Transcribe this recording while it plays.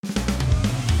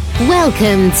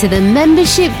Welcome to the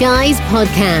Membership Guys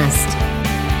podcast.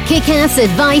 Kick-ass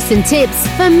advice and tips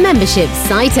for membership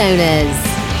site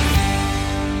owners.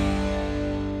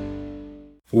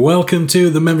 Welcome to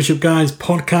the Membership Guys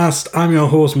podcast. I'm your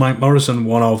host, Mike Morrison,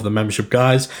 one of the Membership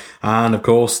Guys. And of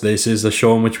course, this is the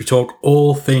show in which we talk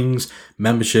all things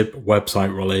membership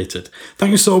website related.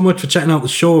 Thank you so much for checking out the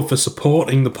show, for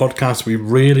supporting the podcast. We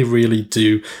really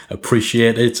do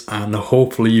appreciate it. And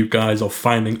hopefully you guys are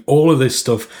finding all of this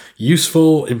stuff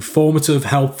useful, informative,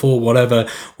 helpful, whatever,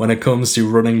 when it comes to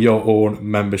running your own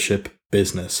membership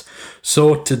business.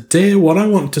 So today, what I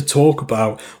want to talk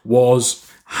about was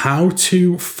how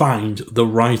to find the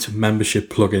right membership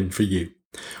plugin for you.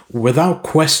 Without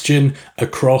question,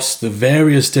 across the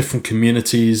various different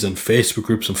communities and Facebook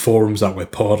groups and forums that we're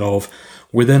part of,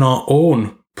 within our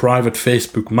own private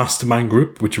Facebook mastermind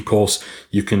group, which of course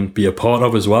you can be a part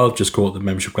of as well, just go to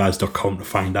themembershipguys.com to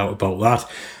find out about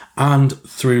that, and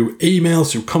through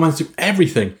emails, through comments, through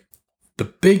everything, the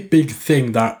big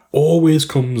thing that always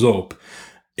comes up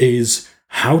is,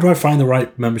 how do I find the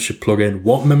right membership plugin?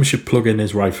 What membership plugin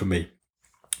is right for me?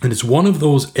 And it's one of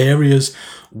those areas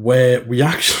where we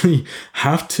actually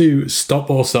have to stop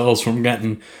ourselves from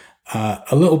getting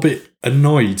a little bit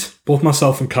annoyed, both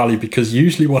myself and Callie, because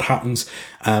usually what happens,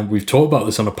 and we've talked about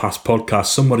this on a past podcast,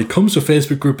 somebody comes to a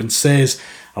Facebook group and says,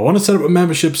 I want to set up a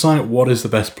membership site, what is the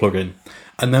best plugin?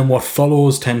 And then what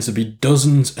follows tends to be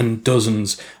dozens and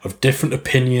dozens of different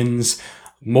opinions,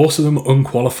 most of them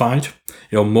unqualified,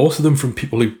 most of them from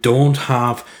people who don't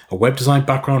have a web design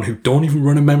background, who don't even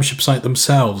run a membership site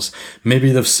themselves.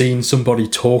 Maybe they've seen somebody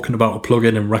talking about a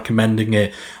plugin and recommending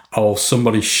it, or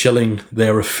somebody shilling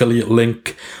their affiliate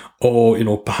link, or,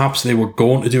 perhaps they were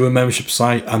going to do a membership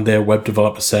site and their web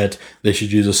developer said they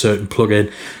should use a certain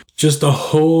plugin. Just a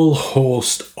whole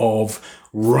host of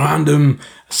random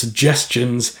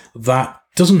suggestions that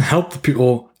doesn't help the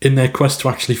people in their quest to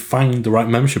actually find the right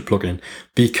membership plugin,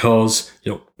 because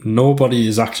nobody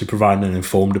is actually providing an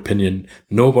informed opinion.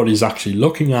 Nobody's actually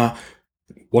looking at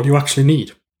what you actually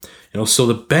need. So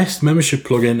the best membership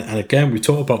plugin, and again, we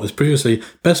talked about this previously,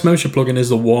 best membership plugin is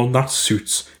the one that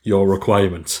suits your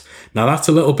requirements. Now that's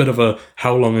a little bit of a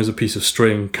how long is a piece of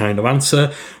string kind of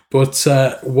answer, but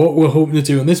what we're hoping to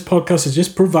do in this podcast is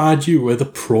just provide you with a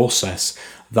process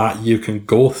that you can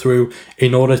go through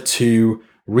in order to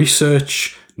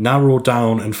research, narrow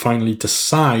down, and finally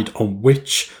decide on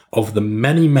which of the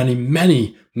many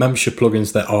membership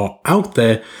plugins that are out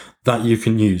there that you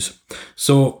can use.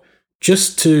 So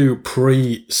just to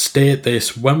pre-state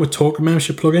this, when we're talking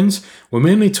membership plugins, we're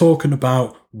mainly talking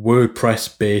about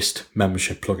WordPress-based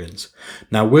membership plugins.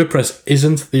 Now, WordPress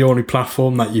isn't the only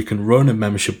platform that you can run a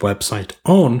membership website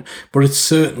on, but it's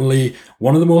certainly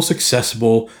one of the most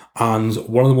accessible and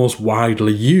one of the most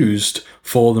widely used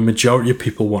for the majority of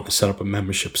people who want to set up a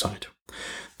membership site.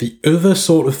 The other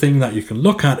sort of thing that you can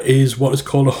look at is what is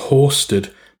called a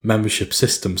hosted membership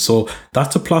system. So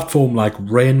that's a platform like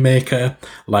Rainmaker,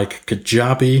 like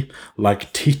Kajabi,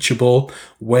 like Teachable,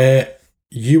 where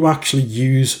you actually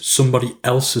use somebody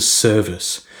else's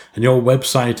service and your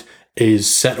website is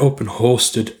set up and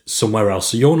hosted somewhere else.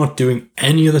 So you're not doing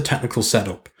any of the technical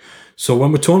setup. So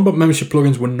when we're talking about membership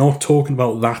plugins, we're not talking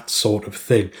about that sort of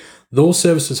thing. Those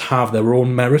services have their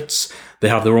own merits. They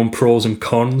have their own pros and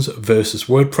cons versus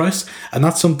WordPress. And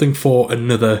that's something for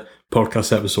another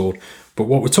podcast episode. But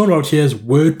what we're talking about here is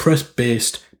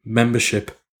WordPress-based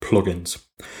membership plugins.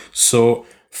 So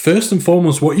first and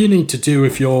foremost, what you need to do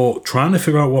if you're trying to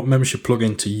figure out what membership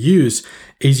plugin to use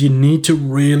is you need to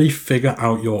really figure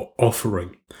out your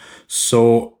offering.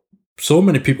 So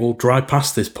many people drive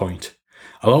past this point.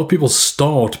 A lot of people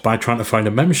start by trying to find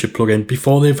a membership plugin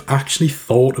before they've actually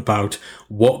thought about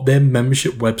what their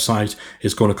membership website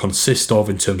is going to consist of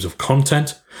in terms of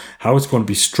content, how it's going to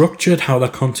be structured, how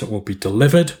that content will be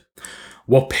delivered,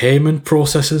 what payment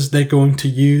processes they're going to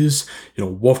use,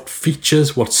 what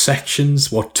features, what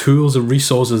sections, what tools and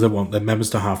resources they want their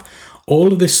members to have.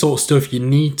 All of this sort of stuff, you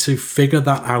need to figure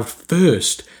that out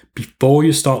first before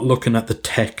you start looking at the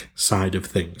tech side of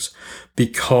things,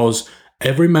 because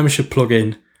every membership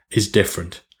plugin is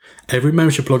different. Every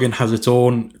membership plugin has its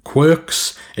own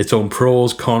quirks, its own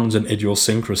pros, cons, and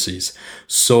idiosyncrasies.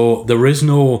 So there is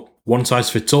no one size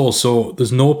fits all. So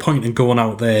there's no point in going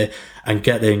out there and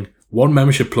getting one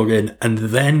membership plugin and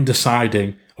then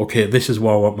deciding, okay, this is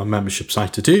what I want my membership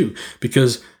site to do.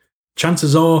 Because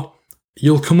chances are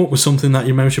you'll come up with something that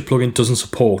your membership plugin doesn't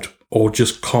support or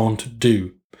just can't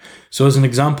do. So as an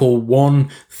example, one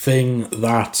thing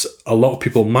that a lot of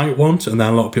people might want and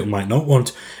then a lot of people might not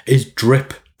want is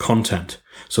drip content.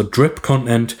 So drip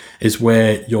content is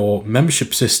where your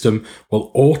membership system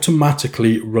will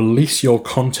automatically release your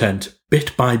content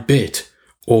bit by bit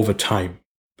over time.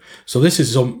 So this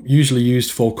is usually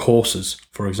used for courses,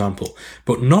 for example,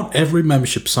 but not every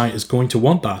membership site is going to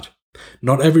want that.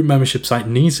 Not every membership site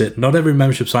needs it. Not every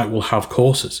membership site will have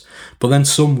courses, but then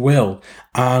some will.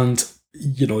 And,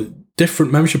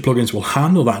 different membership plugins will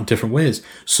handle that in different ways.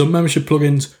 Some membership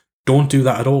plugins don't do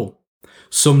that at all.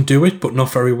 Some do it, but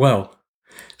not very well.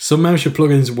 Some membership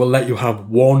plugins will let you have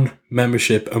one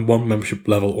membership and one membership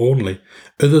level only.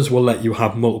 Others will let you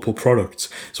have multiple products.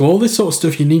 So all this sort of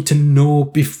stuff you need to know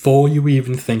before you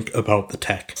even think about the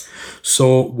tech.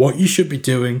 So what you should be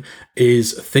doing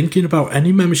is thinking about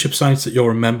any membership sites that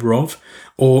you're a member of,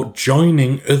 or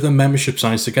joining other membership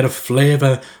sites to get a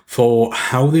flavor for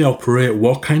how they operate,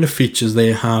 what kind of features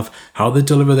they have, how they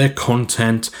deliver their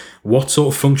content, what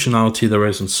sort of functionality there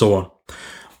is, and so on.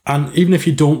 And even if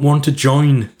you don't want to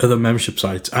join other membership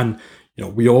sites, and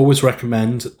we always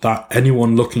recommend that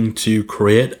anyone looking to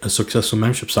create a successful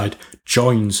membership site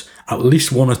joins at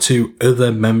least one or two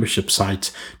other membership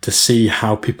sites to see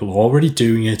how people are already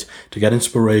doing it, to get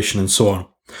inspiration and so on.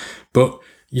 But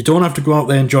you don't have to go out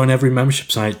there and join every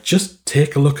membership site. Just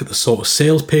take a look at the sort of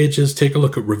sales pages, take a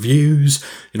look at reviews,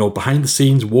 behind the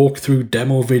scenes, walk through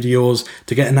demo videos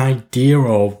to get an idea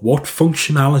of what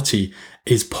functionality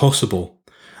is possible.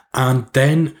 And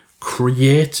then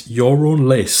create your own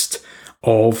list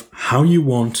of how you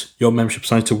want your membership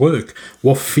site to work.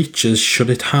 What features should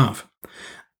it have?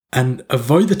 And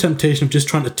avoid the temptation of just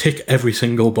trying to tick every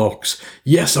single box.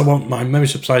 Yes, I want my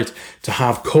membership site to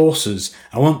have courses.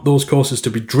 I want those courses to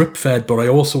be drip fed, but I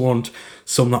also want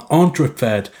some that aren't drip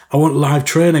fed. I want live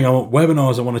training. I want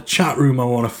webinars. I want a chat room. I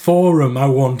want a forum. I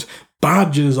want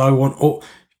badges.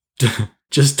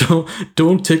 Just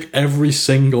don't tick every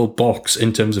single box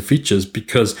in terms of features,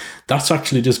 because that's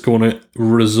actually just going to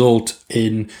result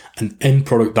in an end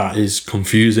product that is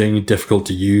confusing, difficult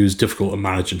to use, difficult to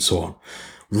manage, and so on.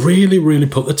 Really, really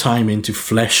put the time into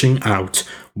fleshing out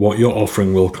what your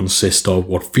offering will consist of,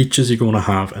 what features you're going to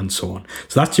have, and so on.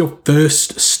 So that's your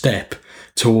first step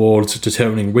towards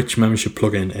determining which membership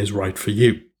plugin is right for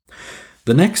you.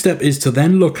 The next step is to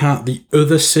then look at the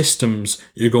other systems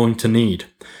you're going to need.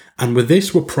 And with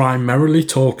this, we're primarily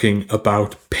talking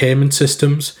about payment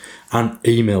systems and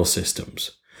email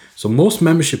systems. So most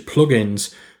membership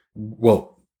plugins,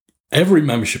 every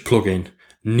membership plugin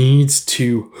needs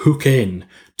to hook in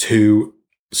to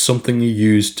something you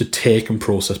use to take and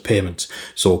process payments.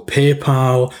 So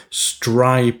PayPal,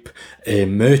 Stripe, a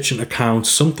merchant account,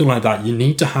 something like that. You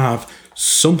need to have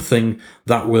something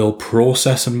that will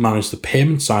process and manage the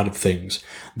payment side of things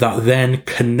that then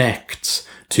connects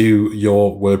to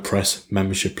your WordPress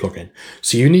membership plugin.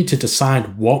 So you need to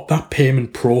decide what that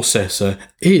payment processor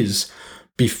is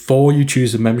before you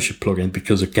choose a membership plugin,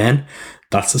 because again,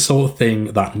 that's the sort of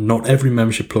thing that not every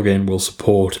membership plugin will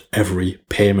support every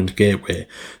payment gateway.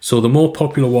 So the more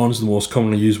popular ones, the most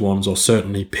commonly used ones are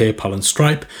certainly PayPal and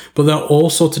Stripe, but there are all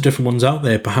sorts of different ones out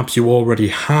there. Perhaps you already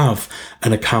have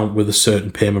an account with a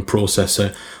certain payment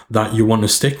processor that you want to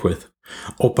stick with,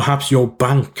 or perhaps your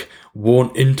bank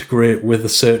won't integrate with a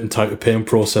certain type of payment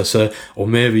processor, or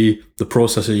maybe the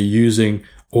processor you're using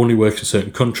only works in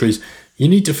certain countries. You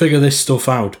need to figure this stuff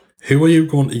out. Who are you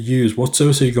going to use? What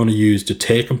service are you going to use to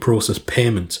take and process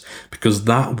payments? Because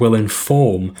that will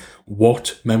inform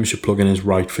what membership plugin is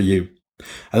right for you.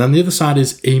 And then the other side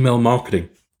is email marketing.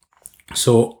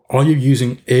 So are you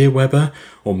using Aweber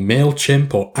or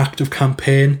MailChimp or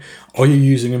ActiveCampaign? Are you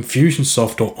using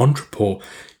Infusionsoft or Entreport?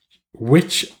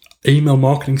 Which email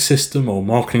marketing system or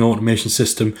marketing automation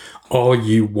system are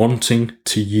you wanting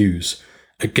to use?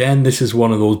 Again, this is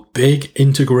one of those big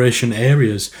integration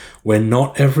areas where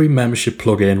not every membership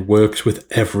plugin works with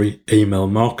every email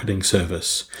marketing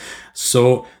service.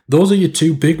 So those are your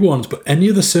two big ones, but any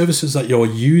of the services that you're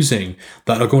using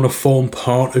that are going to form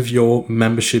part of your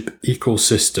membership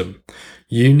ecosystem,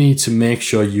 you need to make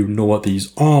sure you know what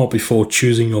these are before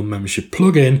choosing your membership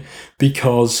plugin,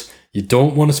 because you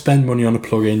don't want to spend money on a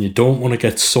plugin. You don't want to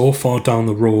get so far down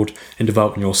the road in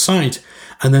developing your site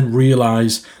and then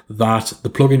realize that the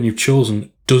plugin you've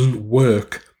chosen doesn't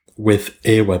work with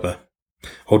Aweber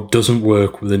or doesn't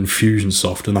work with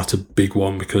Infusionsoft. And that's a big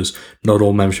one, because not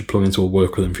all membership plugins will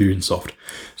work with Infusionsoft.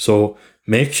 So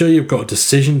make sure you've got a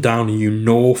decision down and you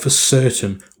know for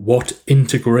certain what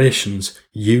integrations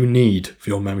you need for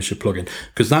your membership plugin,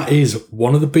 because that is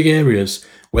one of the big areas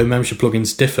where membership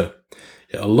plugins differ.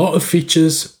 A lot of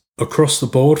features across the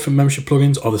board for membership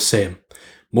plugins are the same.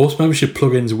 Most membership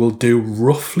plugins will do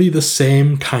roughly the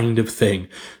same kind of thing.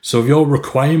 So if your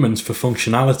requirements for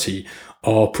functionality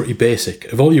are pretty basic,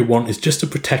 if all you want is just a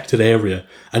protected area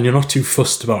and you're not too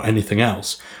fussed about anything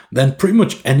else, then pretty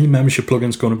much any membership plugin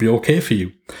is going to be okay for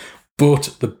you.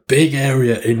 But the big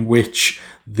area in which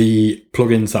the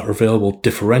plugins that are available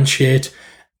differentiate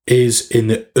is in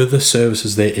the other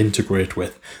services they integrate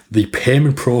with, the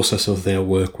payment processors they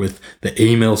work with, the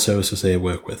email services they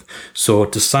work with. So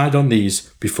decide on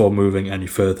these before moving any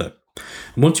further.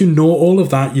 And once you know all of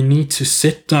that, you need to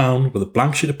sit down with a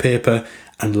blank sheet of paper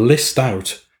and list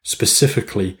out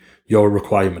specifically your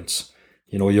requirements.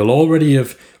 You'll already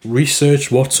have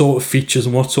researched what sort of features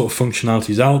and what sort of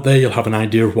functionalities out there. You'll have an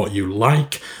idea of what you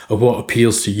like, of what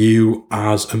appeals to you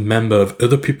as a member of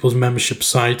other people's membership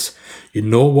sites. You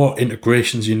know what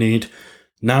integrations you need.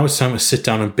 Now it's time to sit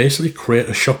down and basically create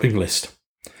a shopping list.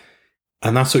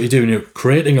 And that's what you're doing. You're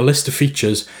creating a list of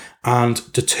features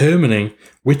and determining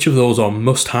which of those are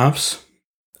must-haves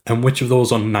and which of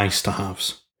those are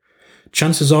nice-to-haves.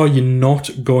 Chances are you're not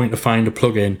going to find a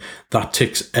plugin that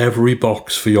ticks every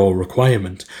box for your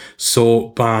requirement. So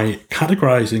by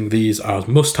categorizing these as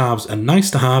must-haves and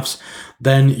nice-to-haves,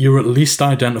 then you're at least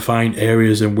identifying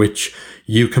areas in which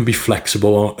you can be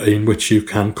flexible, in which you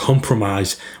can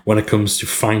compromise when it comes to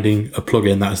finding a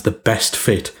plugin that is the best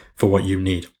fit for what you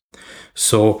need.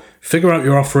 So figure out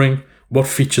your offering, what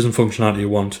features and functionality you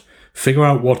want, figure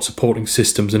out what supporting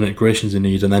systems and integrations you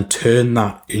need, and then turn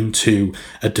that into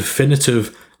a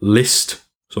definitive list,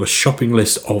 so a shopping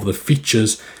list of the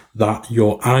features that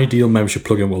your ideal membership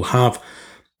plugin will have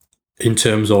in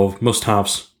terms of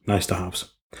must-haves,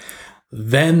 nice-to-haves.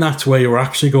 Then that's where you're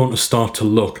actually going to start to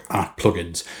look at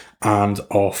plugins. And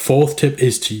our fourth tip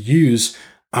is to use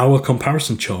our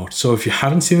comparison chart. So if you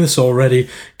haven't seen this already,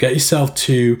 get yourself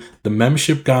to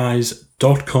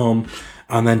themembershipguys.com,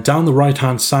 and then down the right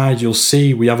hand side you'll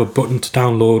see we have a button to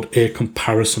download a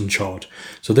comparison chart.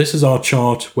 So this is our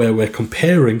chart where we're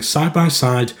comparing side by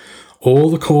side all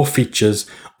the core features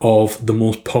of the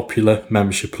most popular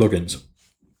membership plugins.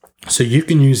 So you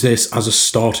can use this as a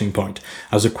starting point,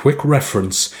 as a quick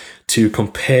reference to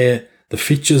compare the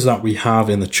features that we have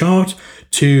in the chart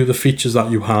to the features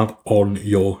that you have on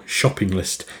your shopping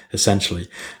list, essentially.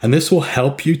 And this will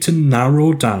help you to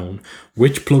narrow down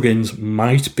which plugins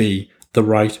might be the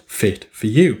right fit for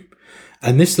you.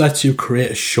 And this lets you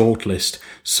create a short list.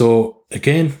 So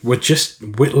again, we're just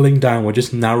whittling down, we're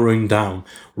just narrowing down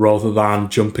rather than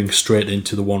jumping straight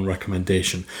into the one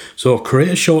recommendation. So create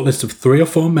a short list of 3 or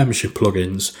 4 membership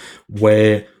plugins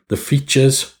where the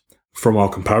features from our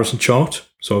comparison chart,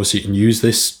 so obviously you can use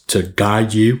this to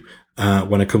guide you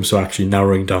when it comes to actually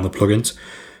narrowing down the plugins.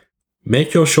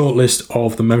 Make your short list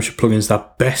of the membership plugins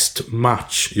that best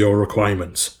match your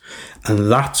requirements.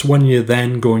 And that's when you're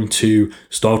then going to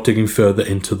start digging further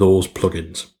into those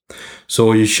plugins.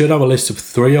 So you should have a list of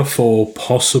 3 or 4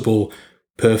 possible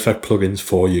perfect plugins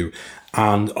for you.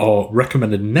 And our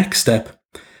recommended next step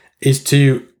is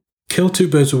to kill 2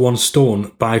 birds with one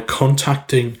stone by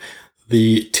contacting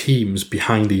the teams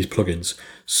behind these plugins.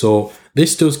 So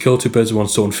this does kill 2 birds with one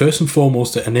stone. First and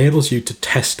foremost, it enables you to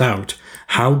test out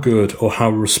how good or how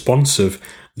responsive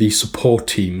the support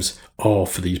teams are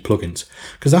for these plugins,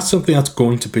 because that's something that's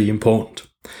going to be important.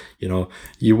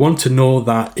 You want to know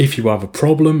that if you have a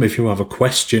problem, if you have a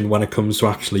question when it comes to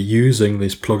actually using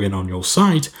this plugin on your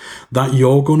site, that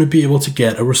you're going to be able to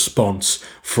get a response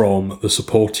from the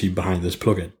support team behind this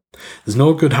plugin. There's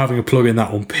no good having a plugin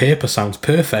that on paper sounds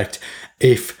perfect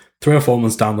if 3 or 4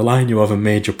 months down the line you have a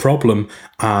major problem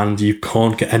and you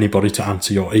can't get anybody to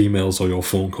answer your emails or your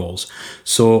phone calls.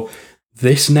 So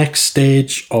this next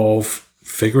stage of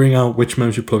figuring out which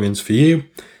membership plugins for you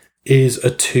is a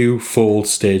 2-fold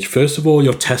stage. First of all,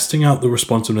 you're testing out the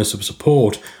responsiveness of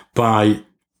support by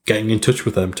getting in touch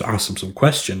with them to ask them some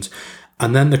questions.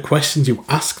 And then the questions you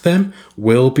ask them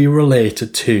will be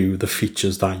related to the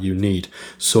features that you need.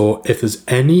 So if there's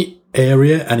any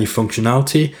area, any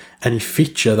functionality, any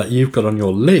feature that you've got on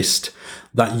your list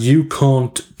that you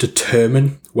can't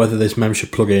determine whether this membership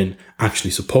plugin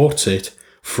actually supports it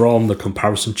from the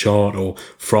comparison chart or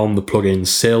from the plugin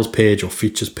sales page or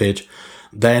features page,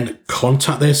 then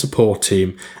contact their support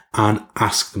team and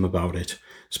ask them about it.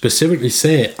 Specifically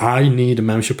say, I need a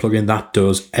membership plugin that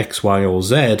does X, Y, or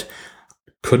Z.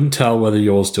 Couldn't tell whether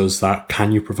yours does that.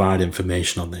 Can you provide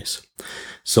information on this?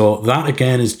 So that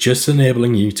again is just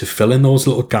enabling you to fill in those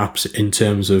little gaps in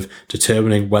terms of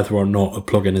determining whether or not a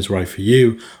plugin is right for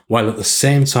you, while at the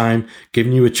same time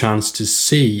giving you a chance to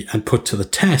see and put to the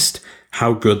test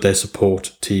how good their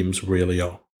support teams really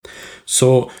are.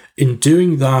 So in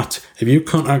doing that, if you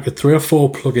contact 3 or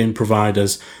 4 plugin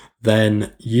providers,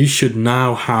 then you should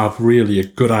now have really a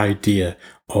good idea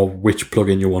of which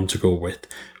plugin you want to go with,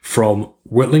 from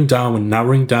whittling down and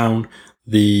narrowing down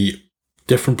the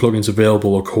different plugins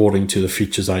available according to the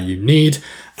features that you need.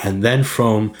 And then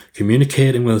from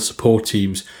communicating with the support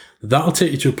teams, that'll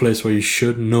take you to a place where you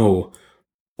should know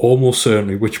almost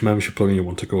certainly which membership plugin you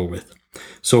want to go with.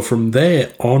 So from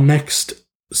there, our next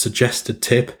suggested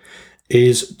tip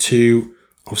is to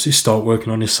obviously start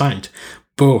working on your site.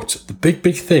 But the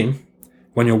big thing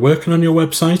when you're working on your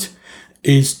website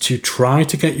is to try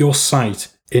to get your site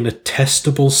in a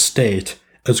testable state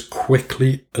as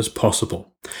quickly as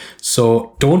possible.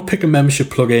 So don't pick a membership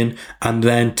plugin and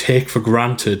then take for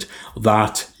granted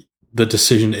that the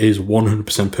decision is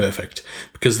 100% perfect,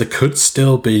 because there could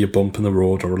still be a bump in the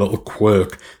road or a little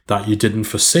quirk that you didn't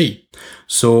foresee.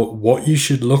 So what you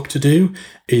should look to do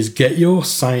is get your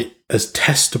site as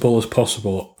testable as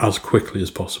possible, as quickly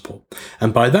as possible.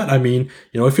 And by that, I mean,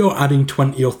 if you're adding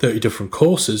 20 or 30 different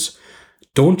courses,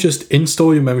 don't just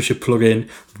install your membership plugin,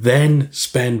 then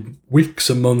spend weeks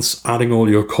and months adding all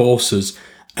your courses,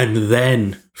 and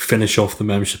then finish off the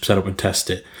membership setup and test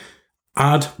it.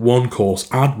 Add one course,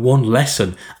 add one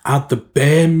lesson, add the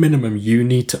bare minimum you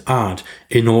need to add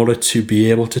in order to be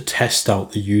able to test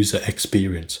out the user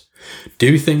experience.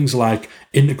 Do things like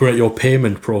integrate your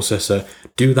payment processor,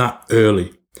 do that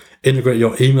early. Integrate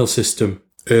your email system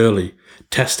early.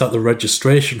 Test out the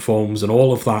registration forms and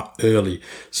all of that early.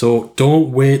 So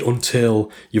don't wait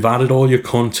until you've added all your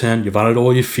content, you've added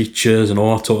all your features and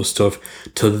all that sort of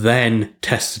stuff to then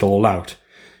test it all out.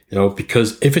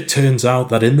 Because if it turns out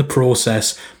that in the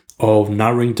process of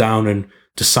narrowing down and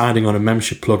deciding on a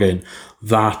membership plugin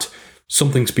that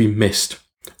something's been missed,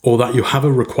 or that you have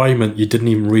a requirement you didn't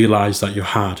even realize that you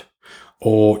had,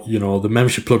 or, the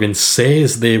membership plugin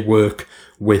says they work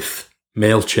with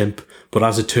MailChimp, but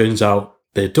as it turns out,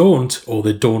 they don't, or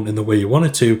they don't in the way you want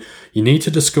it to, you need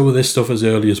to discover this stuff as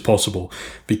early as possible.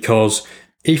 Because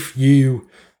if you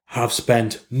have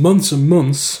spent months and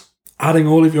months adding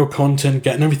all of your content,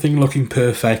 getting everything looking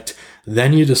perfect,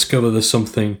 then you discover there's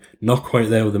something not quite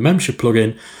there with the membership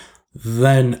plugin,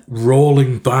 then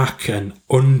rolling back and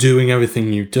undoing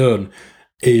everything you've done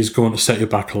is going to set you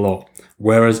back a lot.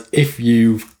 Whereas if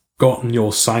you've gotten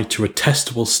your site to a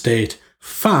testable state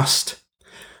fast,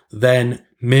 then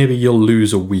maybe you'll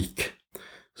lose a week.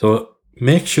 So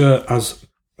make sure, as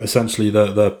essentially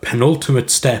the penultimate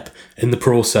step in the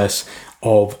process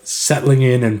of settling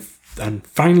in and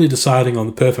finally deciding on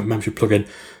the perfect membership plugin,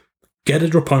 get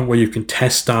it to a point where you can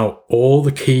test out all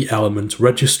the key elements: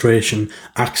 registration,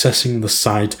 accessing the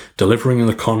site, delivering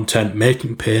the content,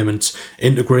 making payments,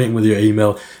 integrating with your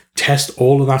email. Test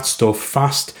all of that stuff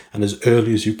fast and as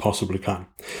early as you possibly can.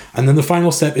 And then the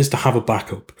final step is to have a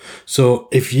backup. So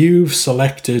if you've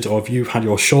selected, or if you've had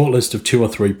your shortlist of 2 or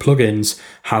 3 plugins,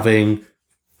 having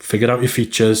figured out your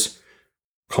features,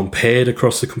 compared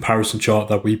across the comparison chart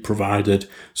that we provided,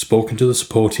 spoken to the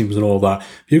support teams and all that,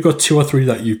 if you've got 2 or 3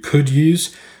 that you could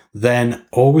use, then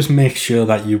always make sure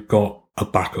that you've got a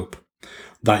backup,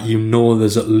 that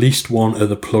there's at least one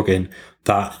other plugin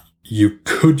that you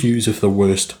could use if the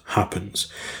worst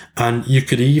happens. And you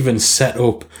could even set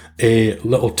up a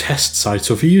little test site.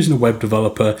 So if you're using a web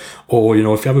developer, or, if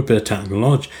you have a bit of technical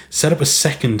knowledge, set up a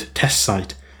second test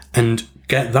site and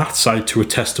get that site to a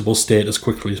testable state as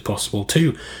quickly as possible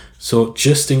too. So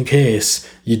just in case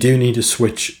you do need to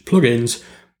switch plugins,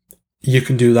 you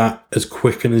can do that as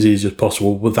quick and as easy as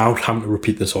possible without having to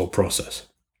repeat this whole process.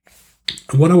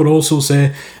 And what I would also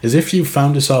say is, if you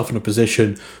found yourself in a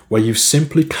position where you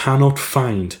simply cannot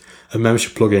find a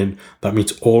membership plugin that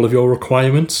meets all of your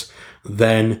requirements,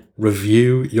 then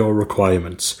review your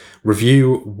requirements.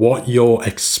 Review what you're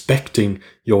expecting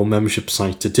your membership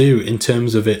site to do in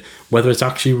terms of it, whether it's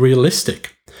actually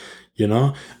realistic.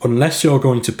 Unless you're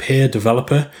going to pay a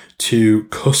developer to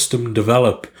custom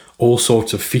develop all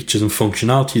sorts of features and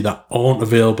functionality that aren't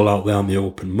available out there on the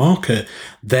open market,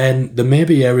 then there may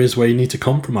be areas where you need to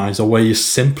compromise, or where you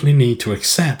simply need to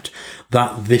accept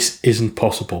that this isn't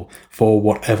possible for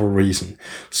whatever reason.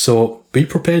 So be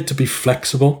prepared to be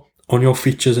flexible on your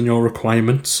features and your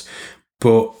requirements,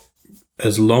 but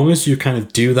as long as you kind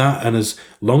of do that, and as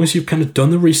long as you've kind of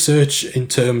done the research in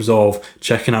terms of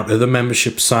checking out other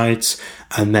membership sites,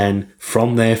 and then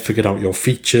from there figured out your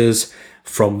features,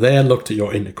 from there looked at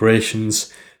your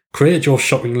integrations, create your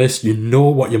shopping list, you know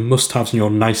what your must-haves and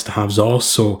your nice-to-haves are,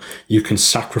 so you can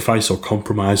sacrifice or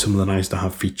compromise some of the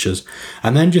nice-to-have features.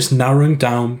 And then just narrowing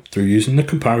down through using the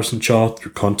comparison chart,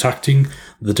 through contacting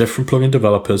the different plugin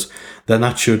developers, then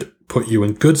that should put you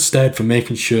in good stead for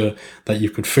making sure that you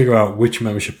can figure out which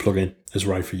membership plugin is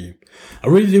right for you. I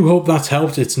really do hope that's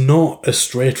helped. It's not a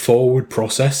straightforward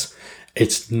process.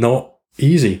 It's not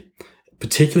easy,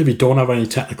 particularly if you don't have any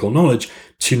technical knowledge,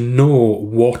 to know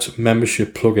what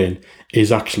membership plugin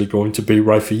is actually going to be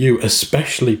right for you,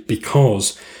 especially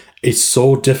because it's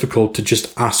so difficult to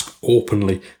just ask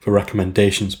openly for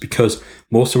recommendations, because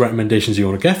most of the recommendations you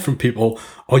want to get from people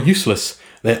are useless.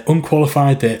 They're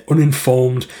unqualified, they're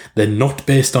uninformed, they're not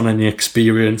based on any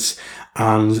experience,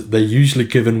 and they're usually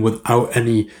given without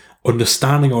any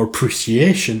understanding or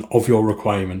appreciation of your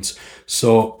requirements.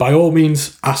 So by all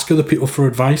means, ask other people for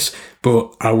advice,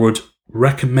 but I would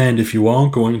recommend, if you are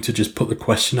going to just put the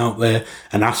question out there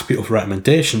and ask people for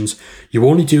recommendations, you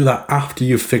only do that after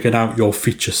you've figured out your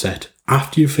feature set,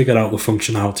 after you've figured out the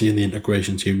functionality and the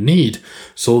integrations you need.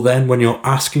 So then when you're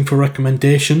asking for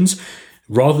recommendations,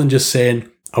 rather than just saying,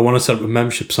 I want to set up a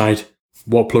membership site,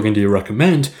 what plugin do you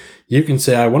recommend? You can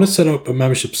say, I want to set up a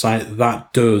membership site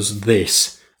that does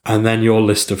this, and then your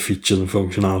list of features and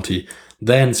functionality.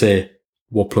 Then say,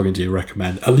 what plugin do you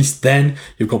recommend? At least then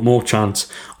you've got more chance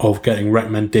of getting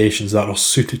recommendations that are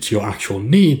suited to your actual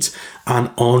needs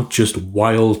and aren't just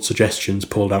wild suggestions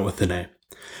pulled out of thin air.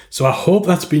 So I hope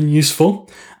that's been useful.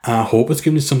 I hope it's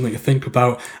given you something to think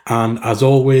about. And as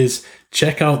always,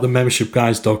 check out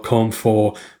themembershipguys.com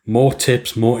for more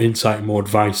tips, more insight, more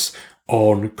advice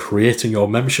on creating your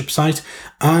membership site.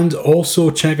 And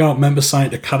also check out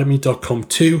membersiteacademy.com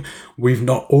too. We've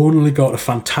not only got a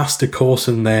fantastic course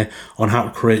in there on how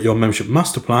to create your membership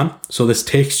master plan, so this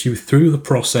takes you through the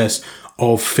process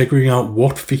of figuring out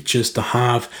what features to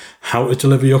have, how to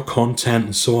deliver your content,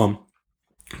 and so on.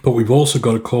 But we've also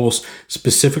got a course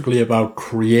specifically about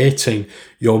creating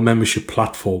your membership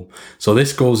platform. So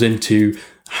this goes into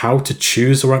how to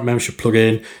choose the right membership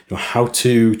plugin, how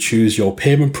to choose your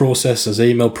payment processes,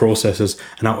 email processes,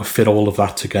 and how to fit all of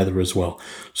that together as well.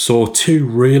 So 2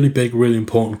 really big, really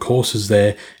important courses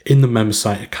there in the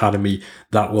MemberSite Academy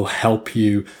that will help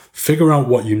you figure out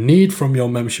what you need from your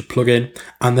membership plugin,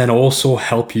 and then also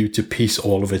help you to piece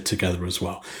all of it together as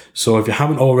well. So if you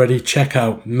haven't already, check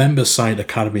out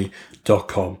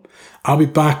membersiteacademy.com. I'll be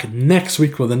back next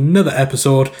week with another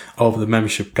episode of the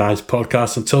Membership Guys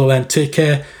podcast. Until then, take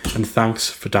care and thanks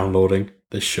for downloading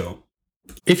this show.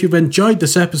 If you've enjoyed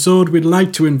this episode, we'd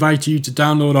like to invite you to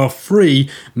download our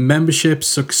free Membership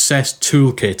Success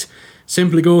Toolkit.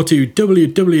 Simply go to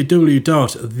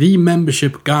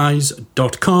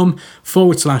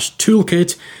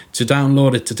www.themembershipguys.com/toolkit to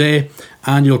download it today,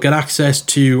 and you'll get access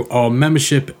to our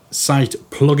membership site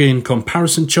plugin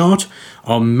comparison chart,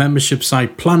 our membership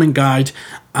site planning guide,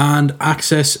 and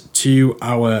access to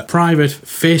our private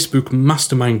Facebook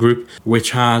mastermind group,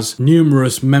 which has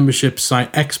numerous membership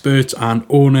site experts and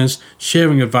owners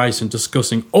sharing advice and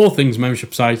discussing all things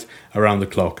membership sites around the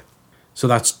clock. So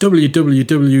that's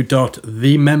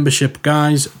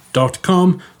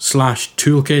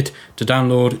www.themembershipguys.com/toolkit to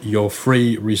download your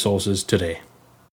free resources today.